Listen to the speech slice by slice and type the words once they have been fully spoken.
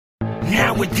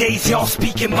Nowadays y'all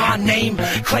speaking my name,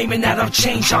 claiming that I've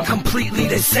changed, I'm completely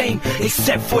the same,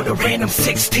 except for the random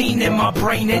 16 in my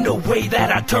brain, and the way that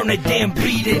I turn a damn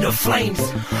beat into flames.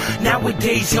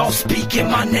 Nowadays y'all speaking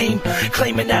my name,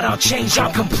 claiming that I'll change,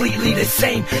 I'm completely the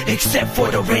same, except for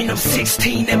the random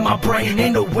 16 in my brain,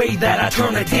 and the way that I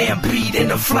turn a damn beat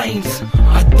into flames.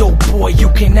 A dope boy, you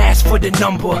can ask for the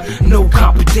number, no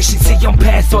competition, see I'm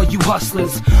past all you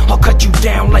hustlers. I'll cut you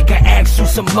down like an axe through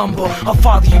some lumber, I'll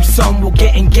father you son, will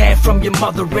get gaffed from your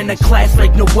mother in a class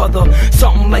like no other.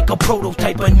 Something like a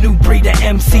prototype, a new breed of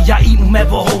MC, I even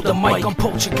ever hold a mic. I'm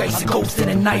poltergeist, a ghost in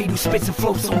the night who spits and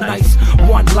flows so nice.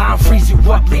 One line freeze you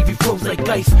up, leave you froze like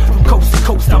ice. From coast to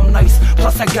coast I'm nice,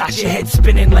 plus I got your head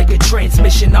spinning like a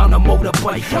transmission on a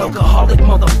motorbike. Alcoholic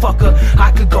motherfucker,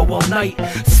 I could go all night.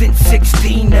 Since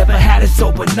 16, never had a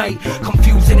sober night.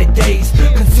 Confused in the days,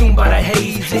 consumed by the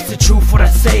haze. It's the truth what I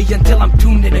say until I'm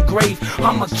tuned in the grave.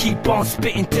 I'ma keep on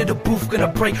spitting till the booth gonna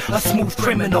break. A smooth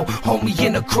criminal, homie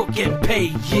in a crook getting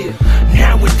paid, yeah.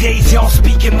 Nowadays y'all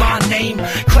speaking my name,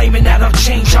 claiming that I've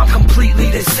changed, I'm completely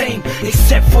the same,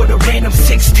 except for the random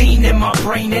 16 in my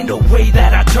brain, and the way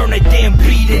that I turn a damn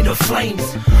beat into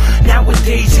flames.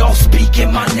 Nowadays y'all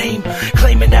speaking my name,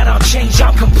 claiming that I'll change,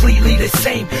 I'm completely the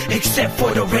same, except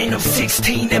for the random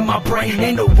 16 in my brain,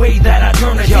 and the way that I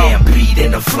turn a damn beat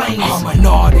into flames. I'm an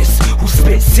artist who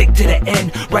spit sick to the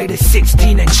end, write a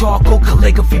 16 and charcoal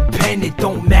calligraphy pen. It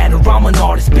don't matter, I'm an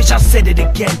artist, bitch, I said it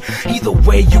again. Either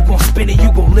way you gon' spin it,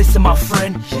 you gon' listen, my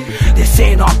friend. This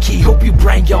anarchy, hope you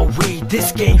bring y'all weed.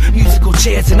 This game, musical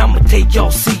chairs, and I'ma take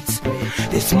y'all seats.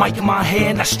 This mic in my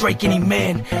hand, I strike any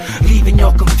man, leaving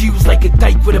y'all confused like a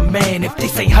dyke with a man. If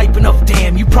this ain't hype enough,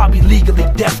 damn, you probably legally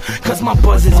deaf, cause my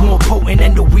buzz is more potent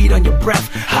than the weed on your breath.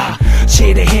 Ha,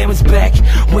 cheer the hammer's back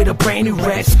with a brand new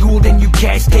rap. Schooled and you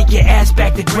cats, take your ass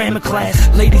back to grammar class.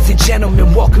 Ladies and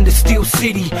gentlemen, welcome to Steel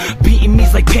City. Beating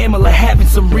me's like Pamela having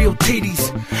some real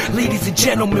titties. Ladies and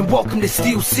gentlemen, welcome to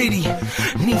Steel City.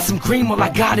 Need some cream? Well, I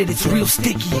got it, it's real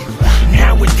sticky.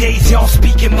 Nowadays y'all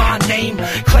speaking my name,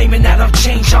 claiming that I've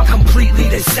changed, I'm completely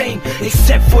the same,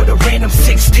 except for the random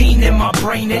 16 in my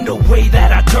brain, and the way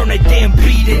that I turn a damn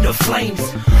beat into flames.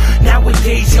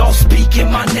 Nowadays y'all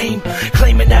speaking my name,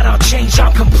 claiming that I'll change,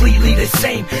 I'm completely the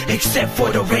same, except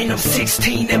for the random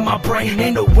 16 in my brain,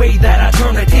 and the way that I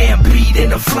turn a damn beat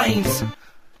into flames.